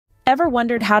Ever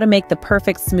wondered how to make the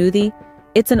perfect smoothie?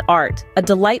 It's an art, a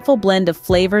delightful blend of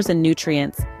flavors and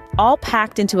nutrients, all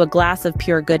packed into a glass of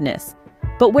pure goodness.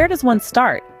 But where does one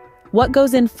start? What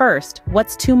goes in first?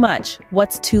 What's too much?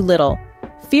 What's too little?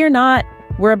 Fear not,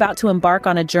 we're about to embark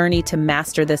on a journey to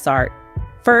master this art.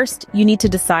 First, you need to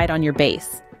decide on your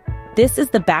base. This is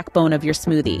the backbone of your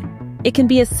smoothie. It can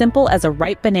be as simple as a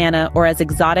ripe banana or as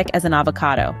exotic as an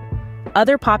avocado.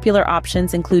 Other popular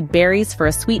options include berries for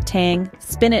a sweet tang,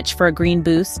 spinach for a green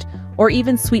boost, or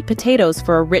even sweet potatoes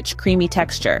for a rich, creamy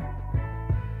texture.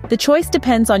 The choice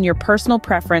depends on your personal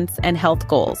preference and health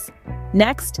goals.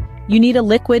 Next, you need a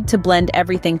liquid to blend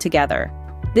everything together.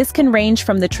 This can range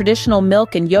from the traditional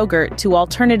milk and yogurt to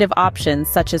alternative options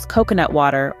such as coconut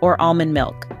water or almond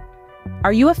milk.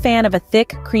 Are you a fan of a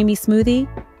thick, creamy smoothie?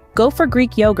 Go for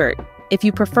Greek yogurt. If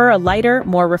you prefer a lighter,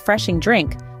 more refreshing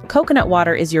drink, coconut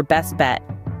water is your best bet.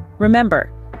 Remember,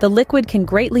 the liquid can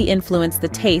greatly influence the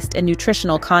taste and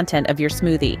nutritional content of your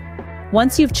smoothie.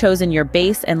 Once you've chosen your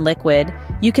base and liquid,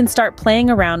 you can start playing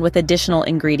around with additional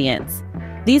ingredients.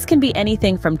 These can be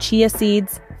anything from chia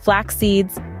seeds, flax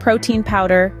seeds, protein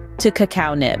powder, to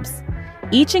cacao nibs.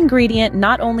 Each ingredient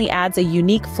not only adds a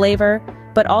unique flavor,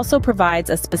 but also provides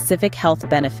a specific health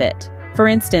benefit. For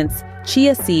instance,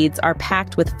 chia seeds are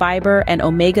packed with fiber and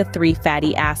omega-3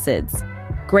 fatty acids,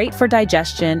 great for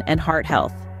digestion and heart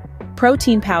health.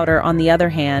 Protein powder, on the other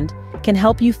hand, can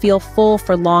help you feel full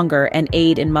for longer and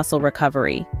aid in muscle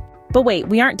recovery. But wait,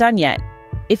 we aren't done yet.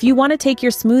 If you want to take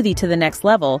your smoothie to the next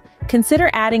level, consider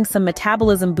adding some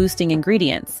metabolism-boosting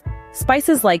ingredients.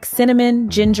 Spices like cinnamon,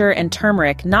 ginger, and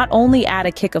turmeric not only add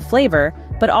a kick of flavor,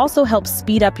 but also help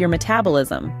speed up your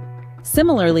metabolism.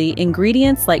 Similarly,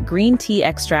 ingredients like green tea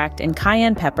extract and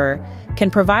cayenne pepper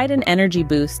can provide an energy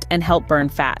boost and help burn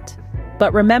fat.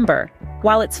 But remember,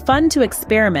 while it's fun to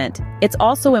experiment, it's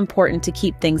also important to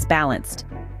keep things balanced.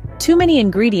 Too many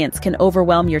ingredients can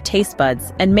overwhelm your taste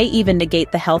buds and may even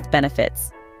negate the health benefits.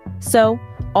 So,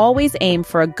 always aim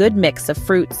for a good mix of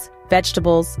fruits,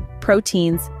 vegetables,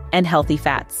 proteins, and healthy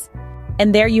fats.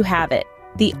 And there you have it,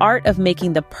 the art of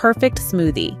making the perfect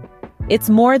smoothie.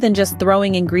 It's more than just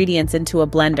throwing ingredients into a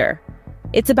blender.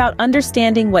 It's about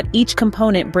understanding what each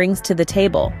component brings to the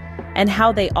table, and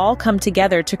how they all come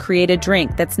together to create a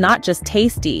drink that's not just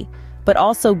tasty, but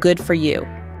also good for you.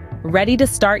 Ready to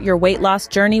start your weight loss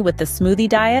journey with the smoothie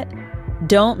diet?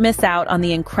 Don't miss out on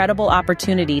the incredible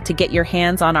opportunity to get your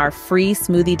hands on our free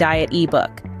smoothie diet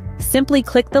ebook. Simply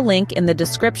click the link in the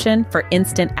description for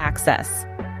instant access.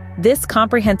 This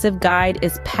comprehensive guide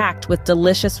is packed with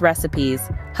delicious recipes,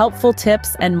 helpful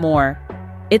tips, and more.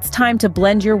 It's time to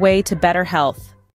blend your way to better health.